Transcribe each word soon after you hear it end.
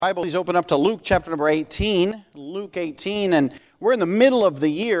Bible, please open up to Luke chapter number 18. Luke 18, and we're in the middle of the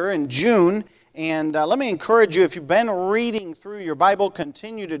year in June. And let me encourage you, if you've been reading through your Bible,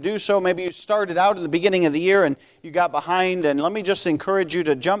 continue to do so. Maybe you started out at the beginning of the year and you got behind. And let me just encourage you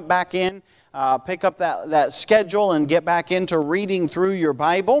to jump back in, pick up that schedule and get back into reading through your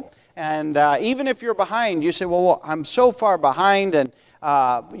Bible. And even if you're behind, you say, well, I'm so far behind. And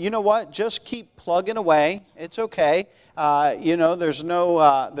you know what? Just keep plugging away. It's okay. There's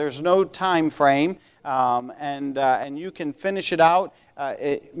no time frame, and you can finish it out.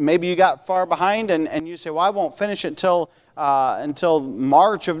 Maybe you got far behind, and you say, well, I won't finish it until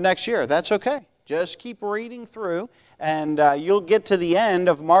March of next year. That's okay. Just keep reading through, and you'll get to the end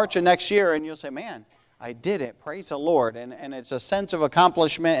of March of next year, and you'll say, man, I did it. Praise the Lord. And it's a sense of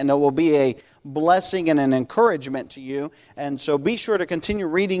accomplishment, and it will be a blessing and an encouragement to you. And so be sure to continue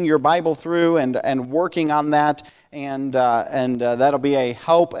reading your Bible through and working on that. And that'll be a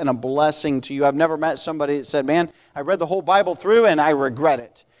help and a blessing to you. I've never met somebody that said, man, I read the whole Bible through and I regret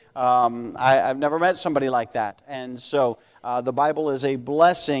it. I've never met somebody like that. And so the Bible is a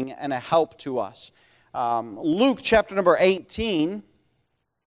blessing and a help to us. Luke chapter number 18.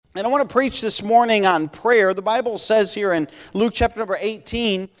 And I want to preach this morning on prayer. The Bible says here in Luke chapter number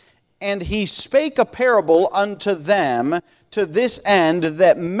 18, and he spake a parable unto them to this end,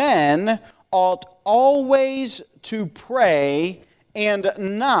 that men ought always to pray and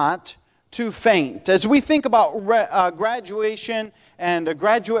not to faint. As we think about graduation and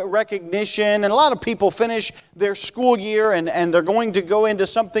graduate recognition, and a lot of people finish their school year and they're going to go into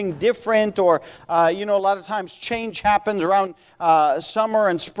something different, or a lot of times change happens around summer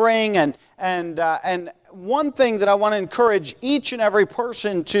and spring, and one thing that I want to encourage each and every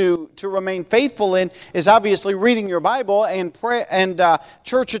person to remain faithful in is obviously reading your Bible and prayer and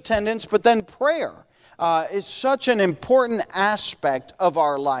church attendance, but then prayer is such an important aspect of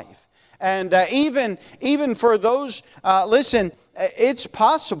our life. And even for those, listen, it's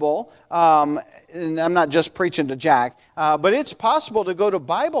possible, and I'm not just preaching to Jack, but it's possible to go to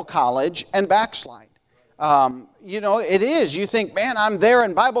Bible college and backslide. It is. You think, man, I'm there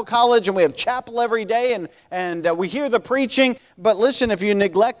in Bible college and we have chapel every day and we hear the preaching. But listen, if you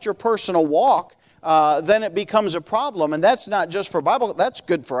neglect your personal walk, then it becomes a problem. And that's not just for Bible, that's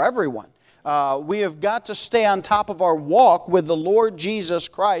good for everyone. We have got to stay on top of our walk with the Lord Jesus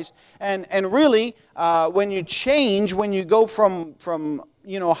Christ. And really, when you go from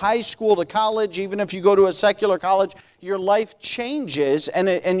high school to college, even if you go to a secular college, your life changes,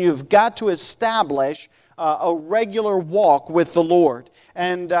 and you've got to establish a regular walk with the Lord.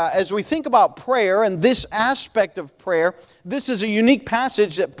 And as we think about prayer and this aspect of prayer, this is a unique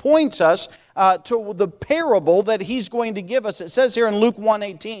passage that points us to the parable that he's going to give us. It says here in Luke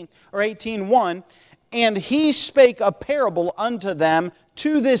 1:18 or 18:1, and he spake a parable unto them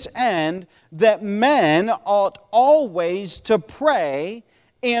to this end, that men ought always to pray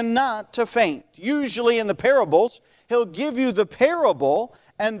and not to faint. Usually in the parables, he'll give you the parable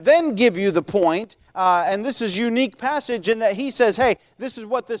and then give you the point. And this is a unique passage in that he says, hey, this is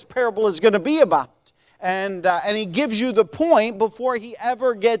what this parable is going to be about. And he gives you the point before he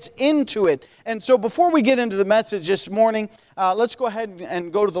ever gets into it. And so before we get into the message this morning, let's go ahead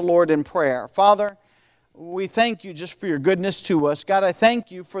and go to the Lord in prayer. Father, we thank you just for your goodness to us. God, I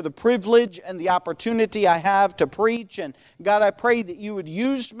thank you for the privilege and the opportunity I have to preach. And God, I pray that you would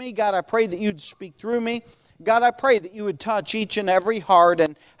use me. God, I pray that you'd speak through me. God, I pray that you would touch each and every heart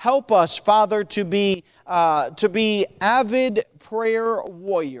and help us, Father, to be avid prayer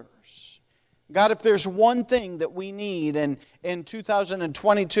warriors. God, if there's one thing that we need in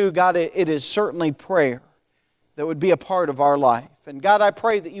 2022, God, it is certainly prayer that would be a part of our life. And God, I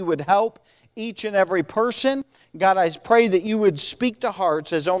pray that you would help each and every person. God, I pray that you would speak to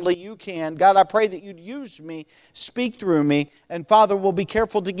hearts as only you can. God, I pray that you'd use me, speak through me. And Father, we'll be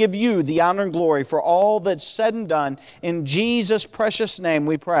careful to give you the honor and glory for all that's said and done. In Jesus' precious name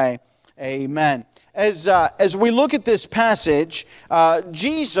we pray. Amen. As we look at this passage,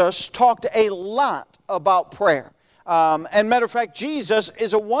 Jesus talked a lot about prayer. And matter of fact, Jesus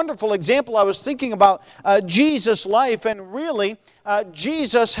is a wonderful example. I was thinking about Jesus' life, and really,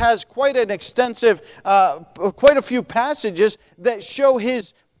 Jesus has quite an extensive, quite a few passages that show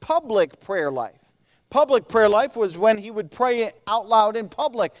his public prayer life. Public prayer life was when he would pray out loud in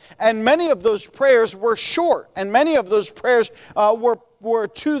public. And many of those prayers were short, and many of those prayers were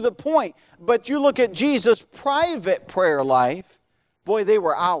to the point. But you look at Jesus' private prayer life, boy, they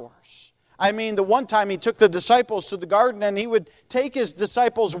were hours. I mean, the one time he took the disciples to the garden and he would take his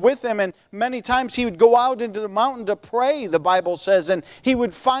disciples with him, and many times he would go out into the mountain to pray, the Bible says, and he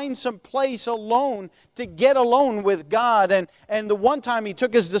would find some place alone to get alone with God. And the one time he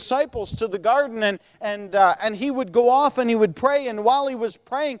took his disciples to the garden and he would go off and he would pray, and while he was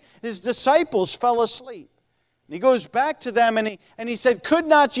praying, his disciples fell asleep. He goes back to them and he said, "Could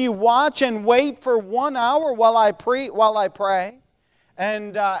not ye watch and wait for 1 hour while I pray?"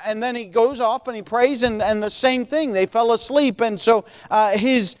 And then he goes off and he prays, and the same thing. They fell asleep. And so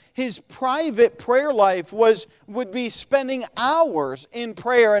his private prayer life would be spending hours in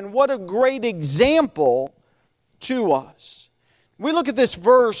prayer. And what a great example to us. We look at this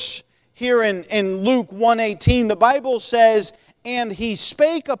verse here in Luke 1:18. The Bible says, "And he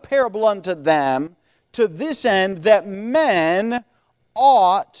spake a parable unto them, to this end that men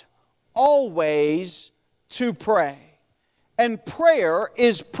ought always to pray." And prayer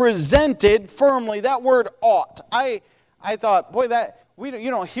is presented firmly. That word ought. I thought, boy, you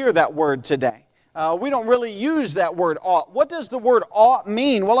don't hear that word today. We don't really use that word ought. What does the word ought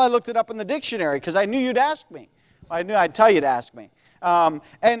mean? Well, I looked it up in the dictionary because I knew you'd ask me. I knew I'd tell you to ask me.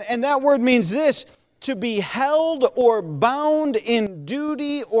 And that word means this: to be held or bound in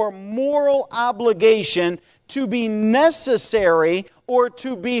duty or moral obligation, to be necessary or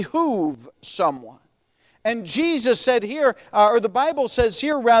to behoove someone. And Jesus said here, or the Bible says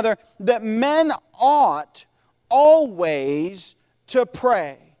here rather, that men ought always to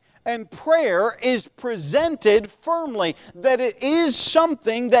pray. And prayer is presented firmly, that it is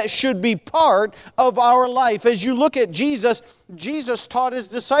something that should be part of our life. As you look at Jesus, Jesus taught His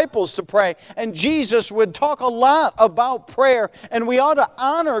disciples to pray. And Jesus would talk a lot about prayer. And we ought to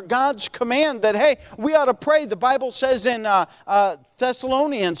honor God's command that, hey, we ought to pray. The Bible says in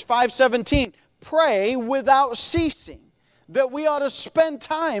Thessalonians 5:17, pray without ceasing. That we ought to spend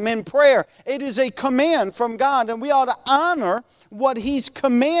time in prayer. It is a command from God, and we ought to honor what He's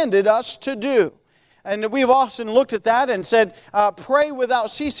commanded us to do. And we've often looked at that and said, pray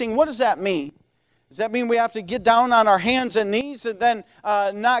without ceasing. What does that mean? Does that mean we have to get down on our hands and knees and then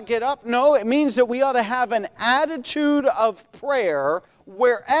not get up? No, it means that we ought to have an attitude of prayer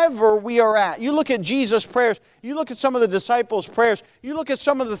wherever we are at. You look at Jesus' prayers. You look at some of the disciples' prayers. You look at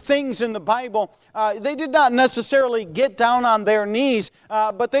some of the things in the Bible. They did not necessarily get down on their knees,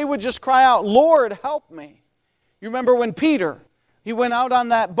 but they would just cry out, Lord, help me. You remember when Peter, he went out on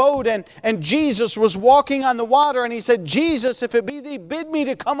that boat and Jesus was walking on the water, and he said, Jesus, if it be thee, bid me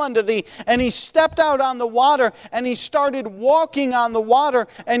to come unto thee. And he stepped out on the water and he started walking on the water.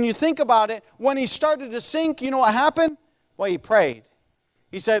 And you think about it, when he started to sink, you know what happened? Well, he prayed.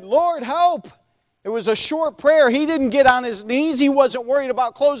 He said, Lord, help. It was a short prayer. He didn't get on his knees. He wasn't worried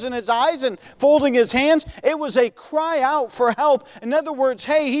about closing his eyes and folding his hands. It was a cry out for help. In other words,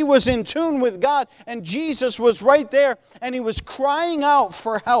 hey, he was in tune with God, and Jesus was right there, and he was crying out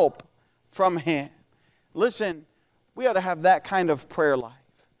for help from Him. Listen, we ought to have that kind of prayer life,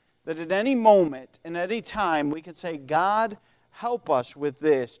 that at any moment and any time we can say, God, help us with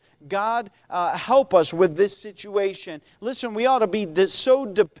this. God, help us with this situation. Listen, we ought to be so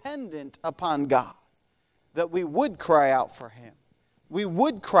dependent upon God that we would cry out for Him. We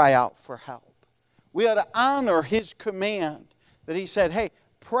would cry out for help. We ought to honor His command that He said, hey,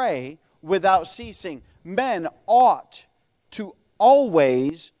 pray without ceasing. Men ought to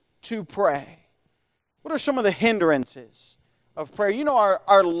always to pray. What are some of the hindrances of prayer? You know,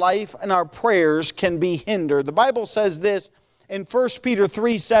 our life and our prayers can be hindered. The Bible says this, in 1 Peter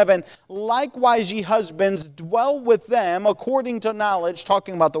 3:7, likewise ye husbands dwell with them according to knowledge,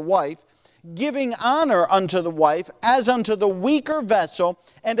 talking about the wife, giving honor unto the wife as unto the weaker vessel,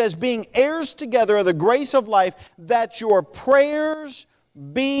 and as being heirs together of the grace of life, that your prayers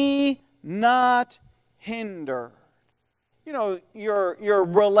be not hindered. You know, your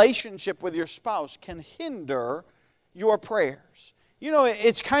relationship with your spouse can hinder your prayers. You know,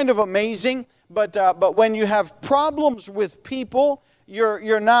 it's kind of amazing, but when you have problems with people,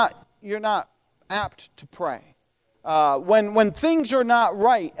 you're not apt to pray. When things are not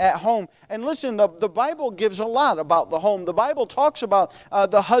right at home, and listen, the Bible gives a lot about the home. The Bible talks about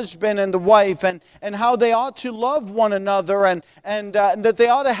the husband and the wife and how they ought to love one another and that they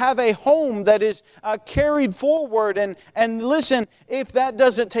ought to have a home that is carried forward. And listen, if that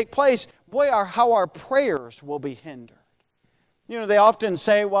doesn't take place, boy, how our prayers will be hindered. You know, they often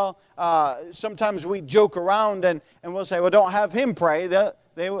say, well, sometimes we joke around and we'll say, well, don't have him pray.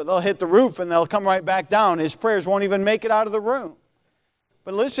 They'll hit the roof and they'll come right back down. His prayers won't even make it out of the room.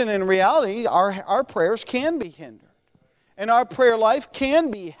 But listen, in reality, our prayers can be hindered. And our prayer life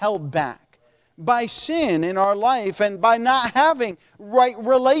can be held back by sin in our life and by not having right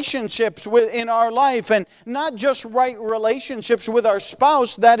relationships in our life, and not just right relationships with our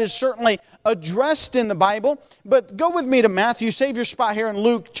spouse. That is certainly addressed in the Bible. But go with me to Matthew. Save your spot here in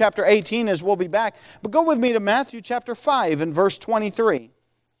Luke chapter 18 as we'll be back. But go with me to Matthew chapter 5 and verse 23.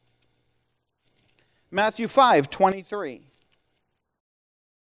 Matthew 5:23.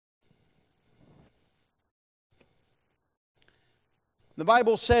 The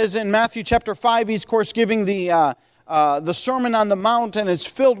Bible says in Matthew chapter 5, he's of course giving the Sermon on the Mount, and it's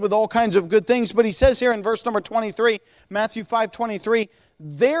filled with all kinds of good things. But he says here in verse number 23, Matthew 5:23,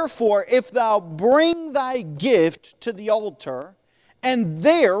 "Therefore, if thou bring thy gift to the altar, and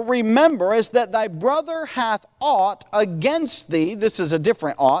there rememberest that thy brother hath aught against thee," this is a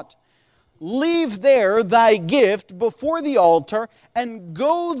different ought, "leave there thy gift before the altar, and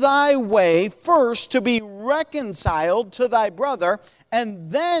go thy way first to be reconciled to thy brother,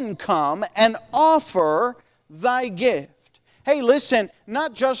 and then come and offer thy gift." Hey, listen,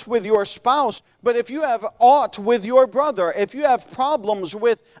 not just with your spouse, but if you have aught with your brother, if you have problems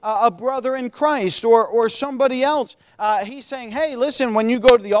with a brother in Christ or somebody else, he's saying, hey, listen, when you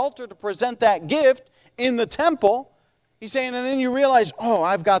go to the altar to present that gift in the temple, he's saying, and then you realize, oh,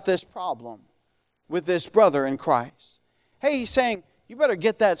 I've got this problem with this brother in Christ. Hey, he's saying, you better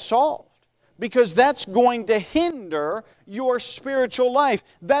get that solved, because that's going to hinder your spiritual life.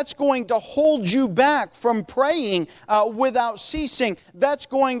 That's going to hold you back from praying without ceasing. That's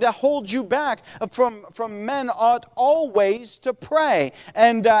going to hold you back from men ought always to pray.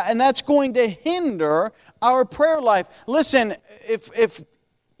 And that's going to hinder our prayer life. Listen, if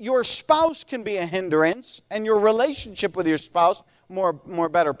your spouse can be a hindrance, and your relationship with your spouse, more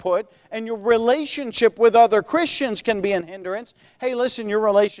better put, and your relationship with other Christians can be a hindrance, hey, listen, your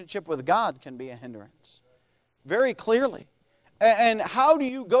relationship with God can be a hindrance. Very clearly. And how do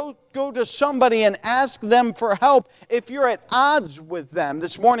you go to somebody and ask them for help if you're at odds with them?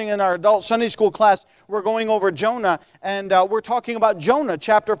 This morning in our adult Sunday school class, we're going over Jonah, and we're talking about Jonah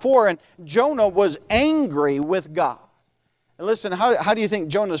chapter 4, and Jonah was angry with God. And listen, how do you think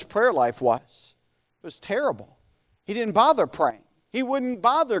Jonah's prayer life was? It was terrible. He didn't bother praying. He wouldn't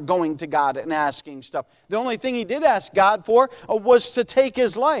bother going to God and asking stuff. The only thing he did ask God for was to take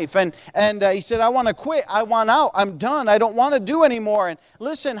his life. And he said, I want to quit. I want out. I'm done. I don't want to do anymore. And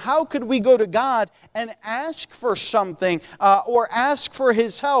listen, how could we go to God and ask for something or ask for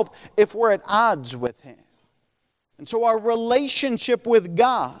his help if we're at odds with him? And so our relationship with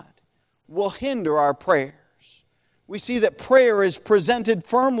God will hinder our prayers. We see that prayer is presented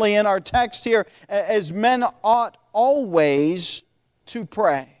firmly in our text here as men ought always to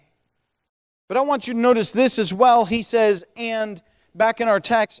pray. But I want you to notice this as well. He says, and back in our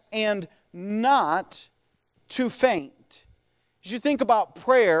text, and not to faint. As you think about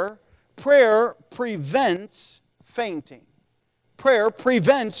prayer, prayer prevents fainting. Prayer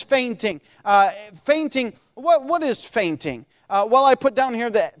prevents fainting. Fainting, what is fainting? Well, I put down here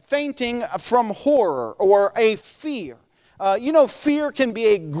that fainting from horror or a fear. Fear can be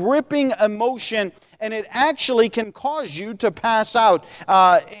a gripping emotion, and it actually can cause you to pass out.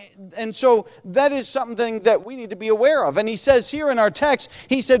 And so that is something that we need to be aware of. And he says here in our text,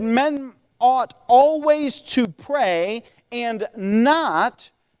 he said, men ought always to pray and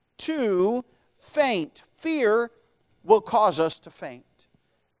not to faint. Fear will cause us to faint.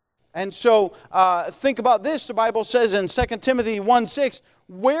 And so think about this. The Bible says in 2 Timothy 1:6,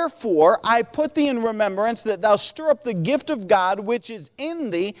 wherefore I put thee in remembrance that thou stir up the gift of God which is in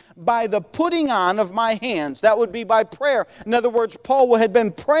thee by the putting on of my hands. That would be by prayer. In other words, Paul had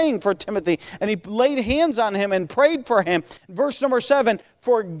been praying for Timothy, and he laid hands on him and prayed for him. Verse number 7,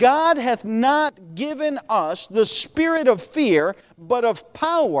 for God hath not given us the spirit of fear, but of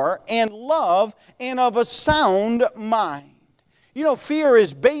power and love and of a sound mind. You know, fear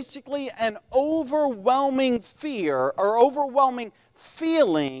is basically an overwhelming fear or overwhelming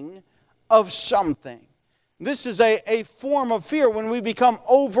feeling of something. This is a form of fear when we become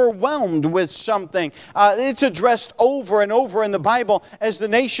overwhelmed with something. It's addressed over and over in the Bible as the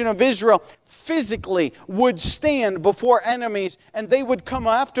nation of Israel physically would stand before enemies, and they would come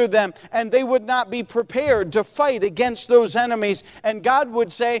after them, and they would not be prepared to fight against those enemies. And God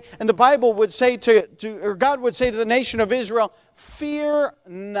would say, and the Bible would say God would say to the nation of Israel, fear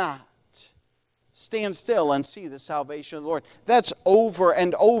not. Stand still and see the salvation of the Lord. That's over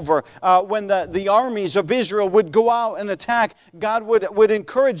and over. When the armies of Israel would go out and attack, God would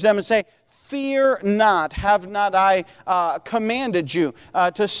encourage them and say, Fear not, have not I commanded you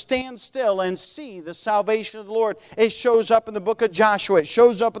to stand still and see the salvation of the Lord? It shows up in the book of Joshua. It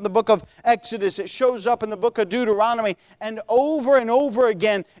shows up in the book of Exodus. It shows up in the book of Deuteronomy. And over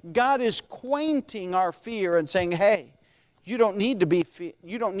again, God is quainting our fear and saying, hey, you don't need to be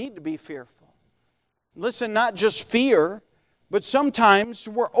fearful. Listen, not just fear, but sometimes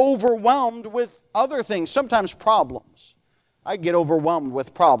we're overwhelmed with other things, sometimes problems. I get overwhelmed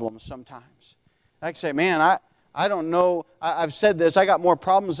with problems sometimes. I can say, man, I don't know. I've said this, I got more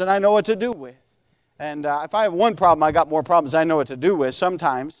problems than I know what to do with. And if I have one problem, I got more problems I know what to do with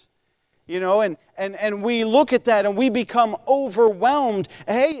sometimes. You know, and we look at that and we become overwhelmed.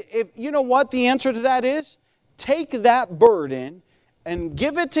 Hey, you know what the answer to that is? Take that burden and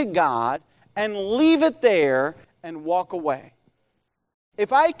give it to God and leave it there and walk away.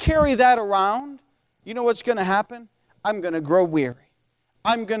 If I carry that around, you know what's going to happen? I'm going to grow weary.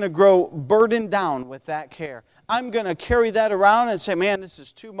 I'm going to grow burdened down with that care. I'm going to carry that around and say, man, this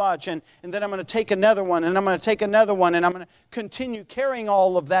is too much. And then I'm going to take another one, and I'm going to take another one, and I'm going to continue carrying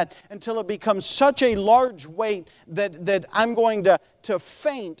all of that until it becomes such a large weight that I'm going to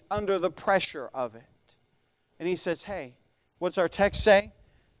faint under the pressure of it. And he says, hey, what's our text say?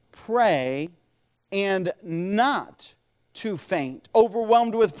 Pray and not to faint,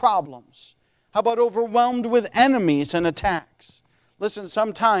 overwhelmed with problems. How about overwhelmed with enemies and attacks? Listen,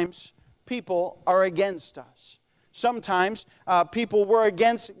 sometimes people are against us. Sometimes people were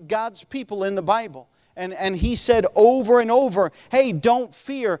against God's people in the Bible. And he said over and over, hey, don't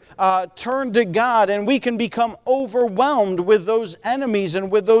fear, turn to God, and we can become overwhelmed with those enemies and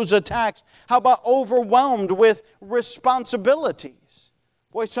with those attacks. How about overwhelmed with responsibilities?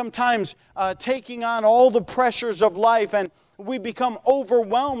 Boy, sometimes taking on all the pressures of life, and we become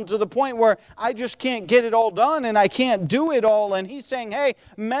overwhelmed to the point where I just can't get it all done and I can't do it all. And he's saying, hey,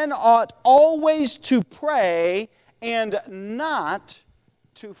 men ought always to pray and not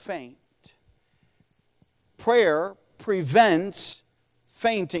to faint. Prayer prevents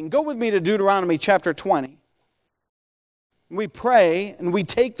fainting. Go with me to Deuteronomy chapter 20. We pray and we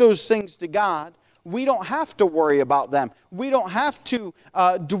take those things to God. We don't have to worry about them. We don't have to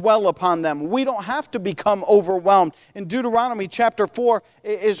dwell upon them. We don't have to become overwhelmed. In Deuteronomy chapter 4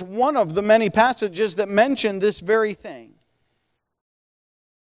 is one of the many passages that mention this very thing.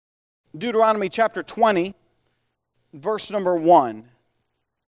 Deuteronomy chapter 20, verse number 1.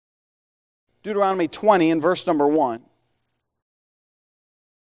 Deuteronomy 20 and verse number 1.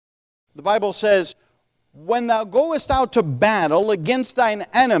 The Bible says, when thou goest out to battle against thine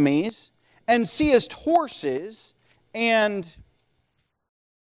enemies, and seest horses and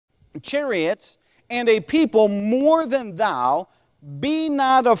chariots and a people more than thou, be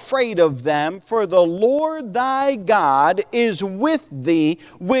not afraid of them, for the Lord thy God is with thee,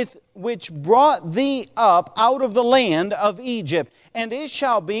 which brought thee up out of the land of Egypt. And it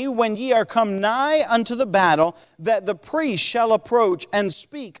shall be, when ye are come nigh unto the battle, that the priest shall approach and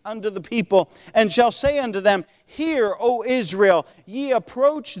speak unto the people, and shall say unto them, Hear, O Israel, ye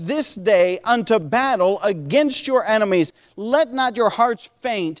approach this day unto battle against your enemies. Let not your hearts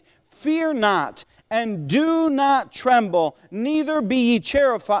faint, fear not, and do not tremble, neither be ye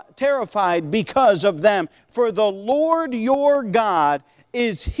terrified because of them. For the Lord your God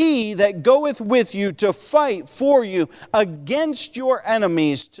is He that goeth with you to fight for you against your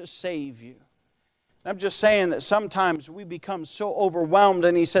enemies to save you. I'm just saying that sometimes we become so overwhelmed,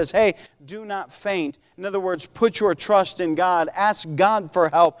 and he says, hey, do not faint. In other words, put your trust in God. Ask God for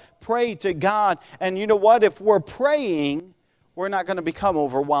help. Pray to God. And you know what? If we're praying, we're not going to become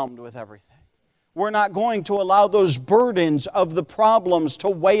overwhelmed with everything. We're not going to allow those burdens of the problems to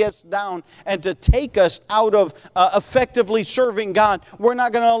weigh us down and to take us out of effectively serving God. We're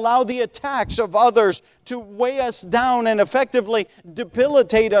not going to allow the attacks of others to weigh us down and effectively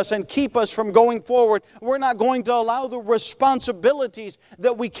debilitate us and keep us from going forward. We're not going to allow the responsibilities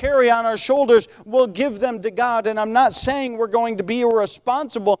that we carry on our shoulders. We'll give them to God. And I'm not saying we're going to be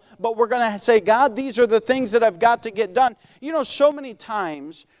irresponsible, but we're going to say, God, these are the things that I've got to get done. You know, so many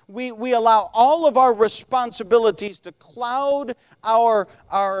times we allow all of our responsibilities to cloud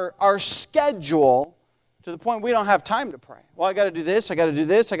our schedule to the point we don't have time to pray. Well, I got to do this, I got to do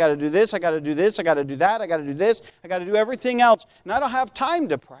this, I got to do this, I got to do this, I got to do that, I got to do this, I got to do everything else, and I don't have time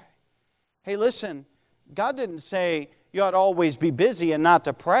to pray. Hey, listen, God didn't say you ought to always be busy and not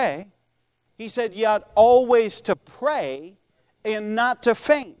to pray. He said you ought always to pray and not to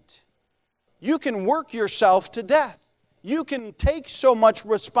faint. You can work yourself to death. You can take so much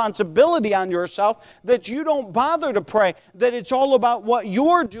responsibility on yourself that you don't bother to pray, that it's all about what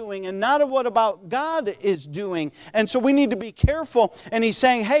you're doing and not what about God is doing. And so we need to be careful. And he's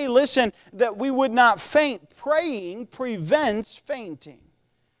saying, hey, listen, that we would not faint. Praying prevents fainting.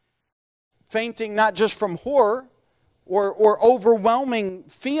 Fainting not just from horror or overwhelming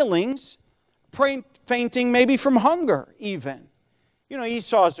feelings, fainting maybe from hunger even. You know,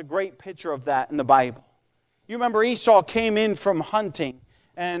 Esau is a great picture of that in the Bible. You remember Esau came in from hunting,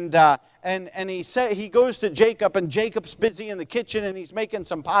 and he said he goes to Jacob, and Jacob's busy in the kitchen, and he's making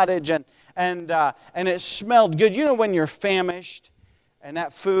some pottage, and it smelled good. You know when you're famished, and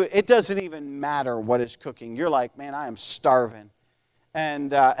that food, it doesn't even matter what is cooking. You're like, man, I am starving.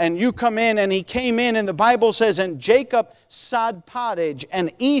 And you come in, and he came in, and the Bible says, and Jacob sod pottage,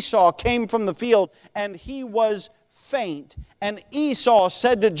 and Esau came from the field, and he was faint. And Esau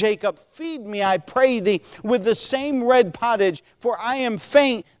said to Jacob, feed me, I pray thee, with the same red pottage, for I am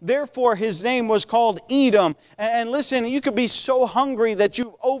faint. Therefore his name was called Edom. And listen, you could be so hungry that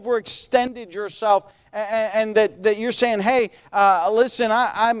you've overextended yourself, and that you're saying, hey, listen,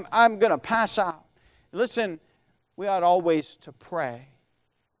 I'm going to pass out. Listen, we ought always to pray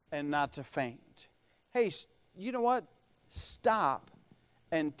and not to faint. Hey, you know what? Stop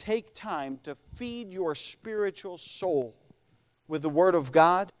and take time to feed your spiritual soul with the Word of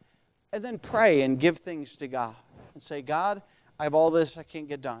God, and then pray and give things to God. And say, God, I have all this I can't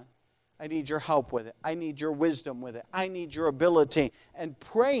get done. I need your help with it. I need your wisdom with it. I need your ability. And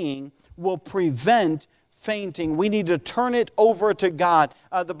praying will prevent fainting. We need to turn it over to God.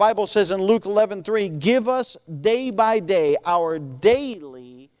 The Bible says in Luke 11:3, give us day by day our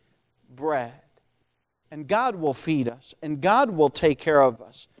daily bread. And God will feed us, and God will take care of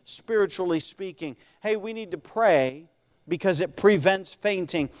us, spiritually speaking. Hey, we need to pray because it prevents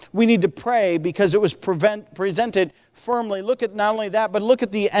fainting. We need to pray because it was presented firmly. Look at not only that, but look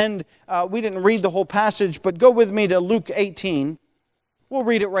at the end. We didn't read the whole passage, but go with me to Luke 18. We'll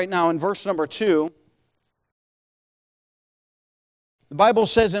read it right now in verse number 2. The Bible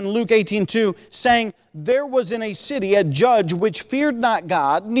says in Luke 18:2, saying, there was in a city a judge which feared not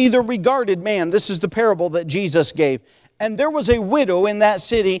God, neither regarded man. This is the parable that Jesus gave. And there was a widow in that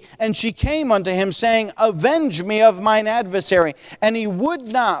city, and she came unto him, saying, avenge me of mine adversary. And he would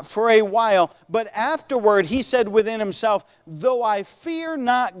not for a while, but afterward he said within himself, though I fear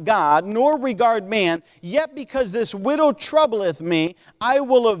not God, nor regard man, yet because this widow troubleth me, I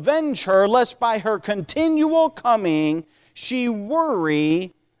will avenge her, lest by her continual coming she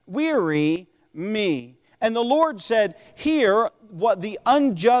weary me. And the Lord said, hear what the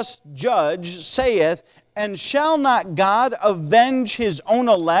unjust judge saith, and shall not God avenge his own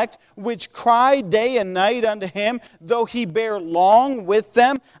elect, which cry day and night unto him, though he bear long with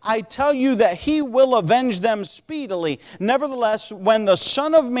them? I tell you that he will avenge them speedily. Nevertheless, when the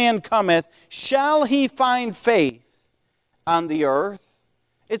Son of Man cometh, shall he find faith on the earth?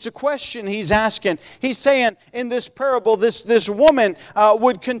 It's a question he's asking. He's saying in this parable, this woman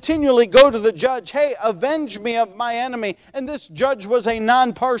would continually go to the judge, hey, avenge me of my enemy. And this judge was a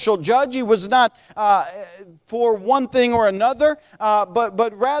non-partial judge. He was not for one thing or another,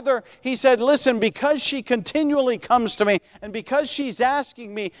 but rather he said, listen, because she continually comes to me, and because she's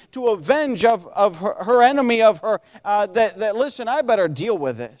asking me to avenge of her enemy of her, that listen, I better deal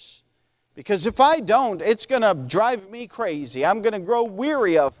with this. Because if I don't, it's going to drive me crazy. I'm going to grow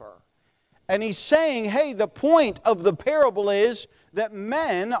weary of her. And he's saying, hey, the point of the parable is that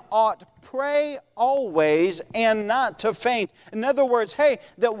men ought pray always and not to faint. In other words, hey,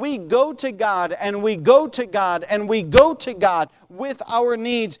 that we go to God and we go to God and we go to God with our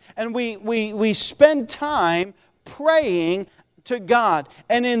needs. And we spend time praying to God.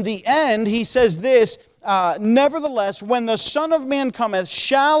 And in the end, he says this, nevertheless, when the Son of Man cometh,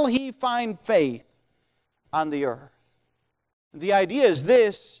 shall he find faith on the earth? The idea is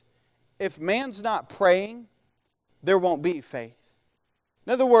this, if man's not praying, there won't be faith.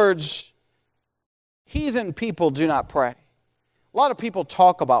 In other words, heathen people do not pray. A lot of people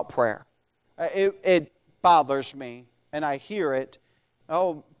talk about prayer. It bothers me, and I hear it.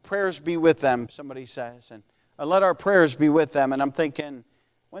 Oh, prayers be with them, somebody says. And let our prayers be with them. And I'm thinking,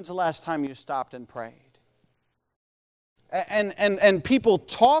 when's the last time you stopped and prayed? And people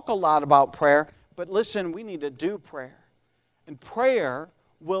talk a lot about prayer, but listen, we need to do prayer. And prayer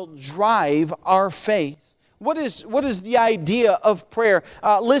will drive our faith. What is the idea of prayer?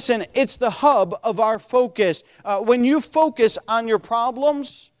 Listen, it's the hub of our focus. When you focus on your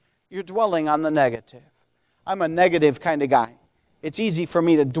problems, you're dwelling on the negative. I'm a negative kind of guy. It's easy for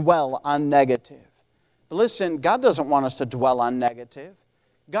me to dwell on negative. But listen, God doesn't want us to dwell on negative.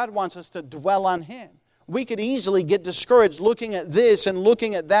 God wants us to dwell on Him. We could easily get discouraged looking at this and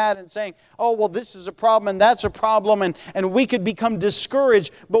looking at that and saying, oh, well, this is a problem and that's a problem, and we could become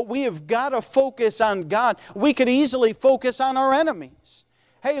discouraged, but we have got to focus on God. We could easily focus on our enemies.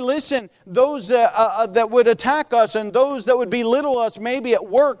 Hey, listen, those that would attack us and those that would belittle us, maybe at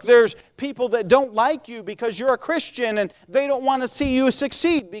work, there's people that don't like you because you're a Christian and they don't want to see you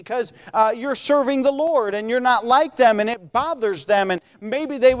succeed because you're serving the Lord and you're not like them and it bothers them, and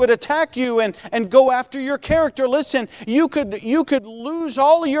maybe they would attack you and go after your character. Listen, you could lose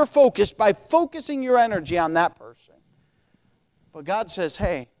all of your focus by focusing your energy on that person. But God says,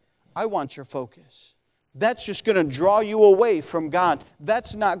 hey, I want your focus. That's just going to draw you away from God.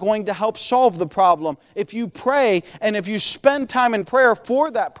 That's not going to help solve the problem. If you pray and if you spend time in prayer for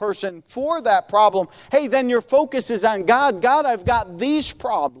that person, for that problem, hey, then your focus is on God. God, I've got these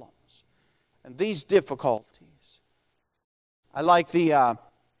problems and these difficulties. I like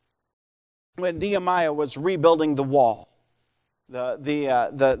when Nehemiah was rebuilding the wall.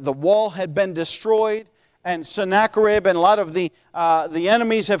 The wall had been destroyed, and Sennacherib and a lot of the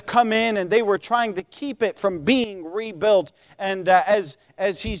enemies have come in, and they were trying to keep it from being rebuilt. And as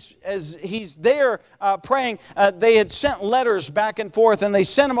he's there praying, they had sent letters back and forth, and they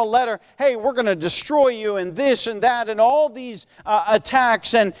sent him a letter, hey, we're going to destroy you, and this and that, and all these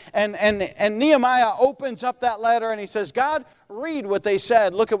attacks. And Nehemiah opens up that letter, and he says, God, read what they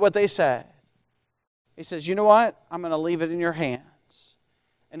said. Look at what they said. He says, you know what? I'm going to leave it in your hands.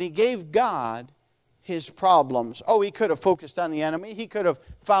 And he gave God his problems. Oh, he could have focused on the enemy. He could have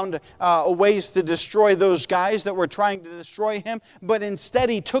found ways to destroy those guys that were trying to destroy him. But instead,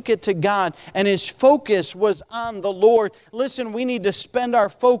 he took it to God, and his focus was on the Lord. Listen, we need to spend our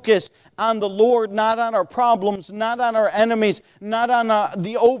focus on the Lord, not on our problems, not on our enemies, not on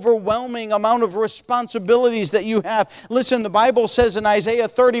the overwhelming amount of responsibilities that you have. Listen, the Bible says in Isaiah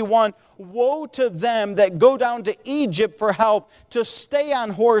 31, woe to them that go down to Egypt for help, to stay on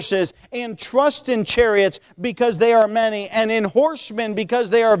horses and trust in chariots because they are many, and in horsemen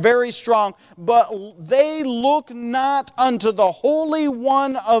because they are very strong. But they look not unto the Holy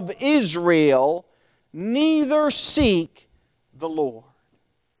One of Israel, neither seek the Lord.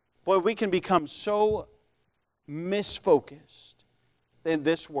 Boy, we can become so misfocused in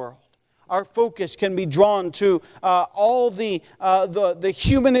this world. Our focus can be drawn to all the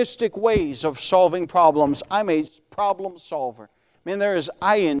humanistic ways of solving problems. I'm a problem solver.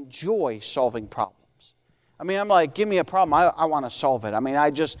 I enjoy solving problems. I'm like, give me a problem, I want to solve it.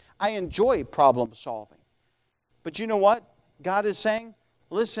 I enjoy problem solving. But you know what? God is saying,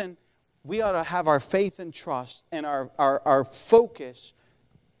 listen, we ought to have our faith and trust and our focus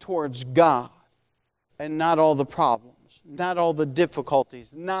towards God and not all the problems, not all the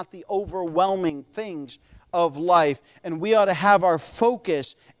difficulties, not the overwhelming things of life. And we ought to have our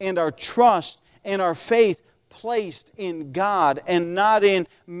focus and our trust and our faith placed in God and not in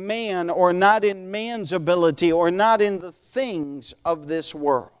man or not in man's ability or not in the things of this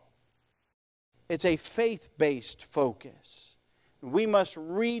world. It's a faith-based focus. We must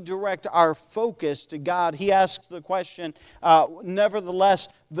redirect our focus to God. He asks the question, nevertheless,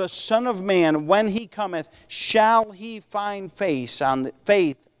 the Son of Man, when He cometh, shall He find faith on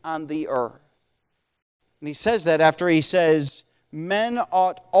the earth? And He says that after He says, men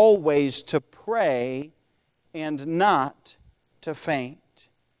ought always to pray and not to faint.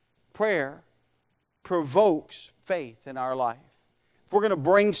 Prayer provokes faith in our life. If we're going to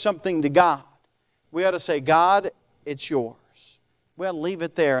bring something to God, we ought to say, God, it's yours. We ought to leave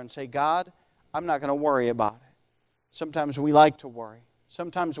it there and say, God, I'm not going to worry about it. Sometimes we like to worry.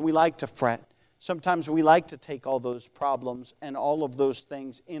 Sometimes we like to fret. Sometimes we like to take all those problems and all of those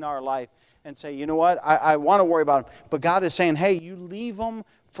things in our life and say, you know what, I want to worry about them. But God is saying, hey, you leave them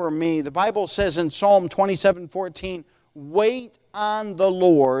for me. The Bible says in Psalm 27:14, wait on the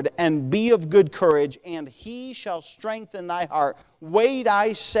Lord and be of good courage, and He shall strengthen thy heart. Wait,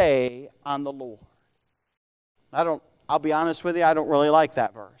 I say, on the Lord. I'll be honest with you, I don't really like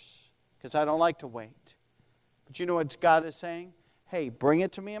that verse because I don't like to wait. But you know what God is saying? Hey, bring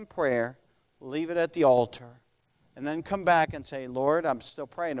it to me in prayer, leave it at the altar, and then come back and say, Lord, I'm still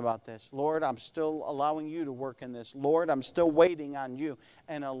praying about this. Lord, I'm still allowing you to work in this. Lord, I'm still waiting on you.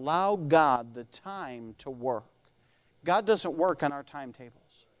 And allow God the time to work. God doesn't work on our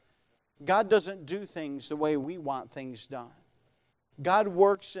timetables. God doesn't do things the way we want things done. God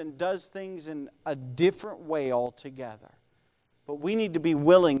works and does things in a different way altogether. But we need to be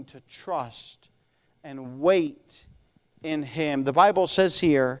willing to trust and wait in Him. The Bible says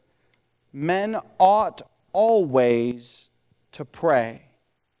here, men ought always to pray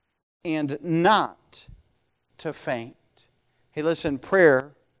and not to faint. Hey, listen,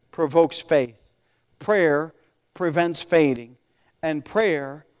 prayer provokes faith. prayer prevents fading. And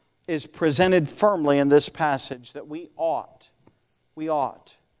prayer is presented firmly in this passage that we ought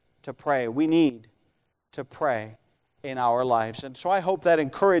to pray. We need to pray in our lives. And so I hope that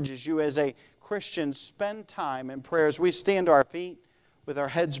encourages you as a Christian. Spend time in prayer. As we stand to our feet with our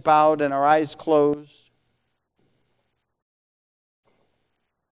heads bowed and our eyes closed,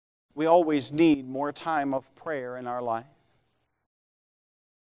 we always need more time of prayer in our life.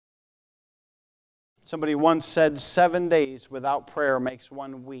 Somebody once said 7 days without prayer makes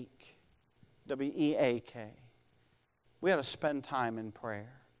 1 week. W-E-A-K. We ought to spend time in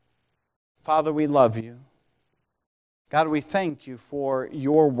prayer. Father, we love you. God, we thank you for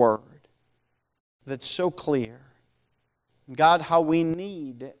your word that's so clear. God, how we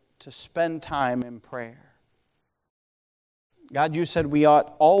need to spend time in prayer. God, you said we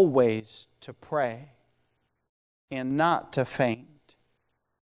ought always to pray and not to faint.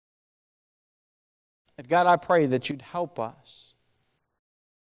 And God, I pray that you'd help us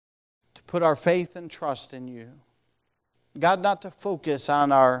to put our faith and trust in you. God, not to focus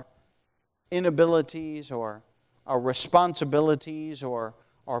on our inabilities or our responsibilities or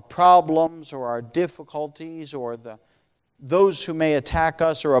our problems or our difficulties or those who may attack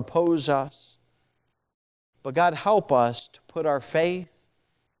us or oppose us. But God, help us to put our faith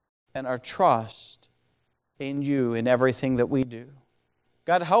and our trust in you in everything that we do.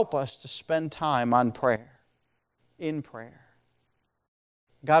 God, help us to spend time on prayer, in prayer.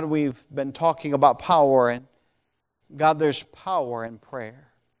 God, we've been talking about power, and God, there's power in prayer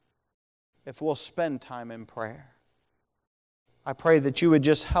if we'll spend time in prayer. I pray that you would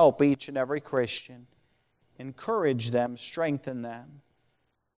just help each and every Christian, encourage them, strengthen them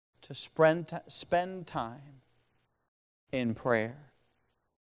to spend time in prayer.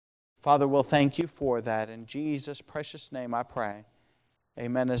 Father, we'll thank you for that. In Jesus' precious name I pray.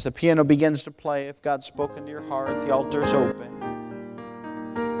 Amen. As the piano begins to play, if God's spoken to your heart, the altar's open.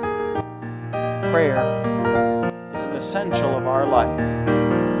 Prayer is an essential of our life.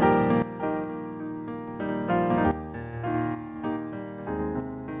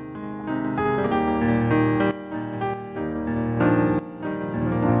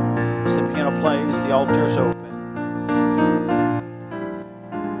 As the piano plays, the altar's open.